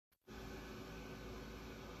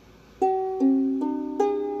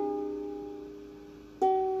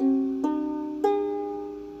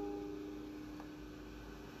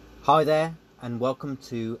Hi there, and welcome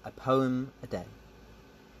to A Poem a Day.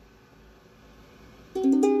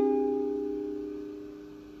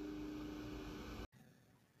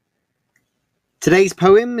 Today's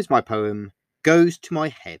poem is my poem, Goes to My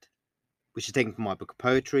Head, which is taken from my book of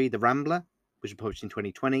poetry, The Rambler, which was published in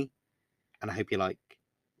 2020, and I hope you like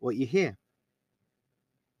what you hear.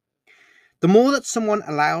 The more that someone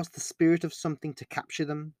allows the spirit of something to capture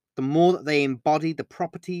them, the more that they embody the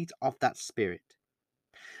properties of that spirit.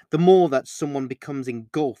 The more that someone becomes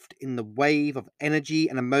engulfed in the wave of energy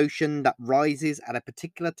and emotion that rises at a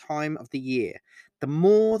particular time of the year, the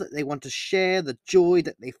more that they want to share the joy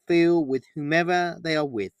that they feel with whomever they are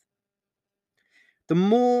with. The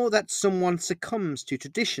more that someone succumbs to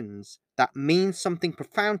traditions that mean something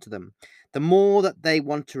profound to them, the more that they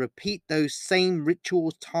want to repeat those same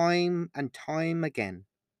rituals time and time again.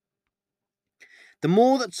 The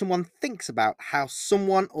more that someone thinks about how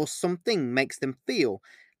someone or something makes them feel,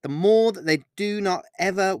 the more that they do not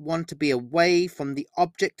ever want to be away from the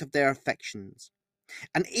object of their affections.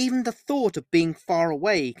 And even the thought of being far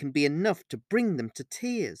away can be enough to bring them to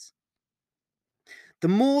tears. The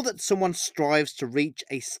more that someone strives to reach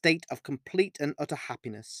a state of complete and utter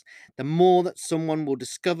happiness, the more that someone will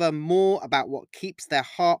discover more about what keeps their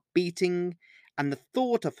heart beating and the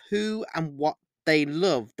thought of who and what they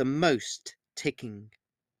love the most ticking.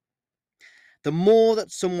 The more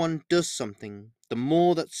that someone does something, the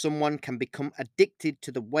more that someone can become addicted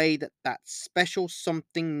to the way that that special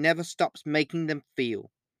something never stops making them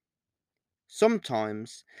feel.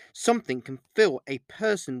 Sometimes something can fill a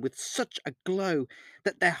person with such a glow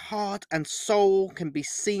that their heart and soul can be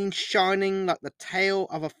seen shining like the tail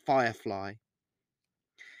of a firefly.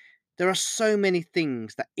 There are so many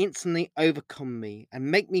things that instantly overcome me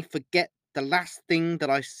and make me forget the last thing that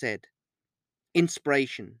I said.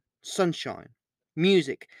 Inspiration, sunshine,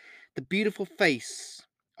 music, the beautiful face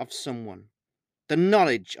of someone, the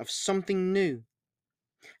knowledge of something new.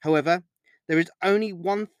 However, there is only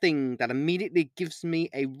one thing that immediately gives me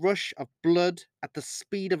a rush of blood at the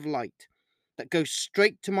speed of light that goes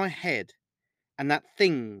straight to my head, and that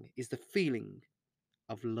thing is the feeling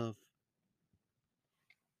of love.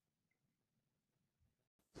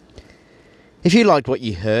 If you liked what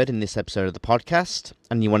you heard in this episode of the podcast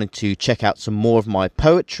and you wanted to check out some more of my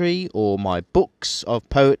poetry or my books of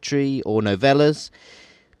poetry or novellas,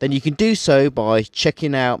 then you can do so by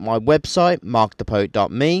checking out my website,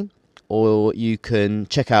 markthepoet.me, or you can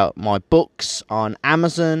check out my books on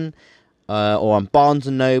Amazon or on Barnes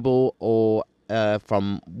 & Noble or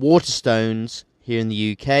from Waterstones here in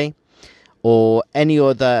the UK, or any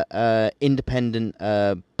other independent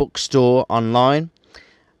bookstore online.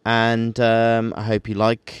 And I hope you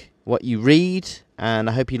like what you read, and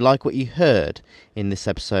I hope you like what you heard in this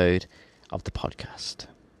episode of the podcast.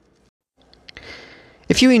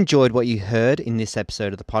 If you enjoyed what you heard in this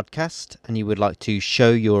episode of the podcast and you would like to show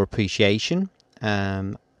your appreciation,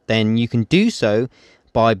 then you can do so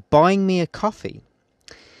by buying me a coffee.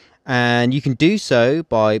 And you can do so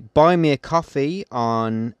by buying me a coffee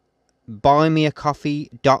on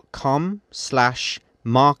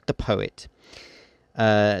buymeacoffee.com/markthepoet.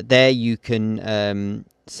 There you can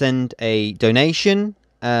send a donation,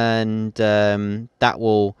 and that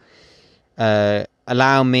will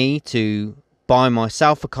allow me to buy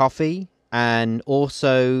myself a coffee and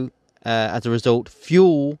also, as a result,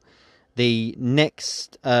 fuel the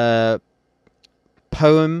next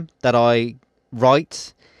poem that I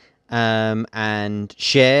write and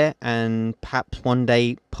share and perhaps one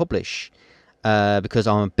day publish, because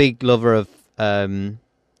I'm a big lover of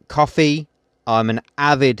coffee. I'm an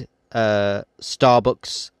avid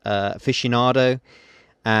Starbucks aficionado,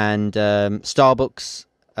 and Starbucks,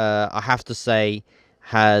 I have to say,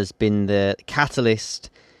 has been the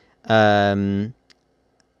catalyst of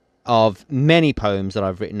many poems that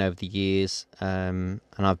I've written over the years, and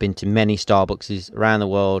I've been to many Starbucks around the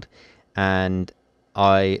world, and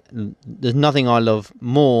there's nothing I love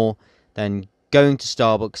more than going to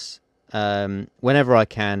Starbucks whenever I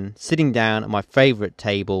can, sitting down at my favourite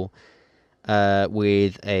table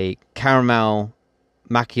with a caramel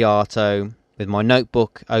macchiato, with my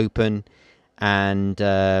notebook open, and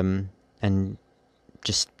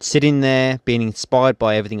just sitting there, being inspired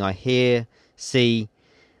by everything I hear, see,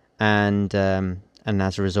 and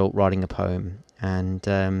as a result, writing a poem. And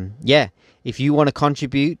if you want to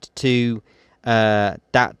contribute to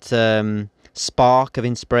that spark of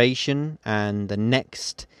inspiration and the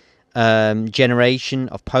next generation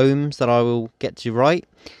of poems that I will get to write,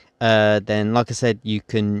 then, like I said, you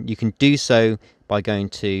can do so by going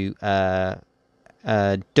to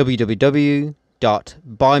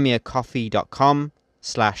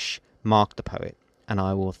www.buymeacoffee.com/markthepoet, and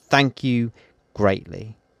I will thank you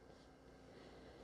greatly.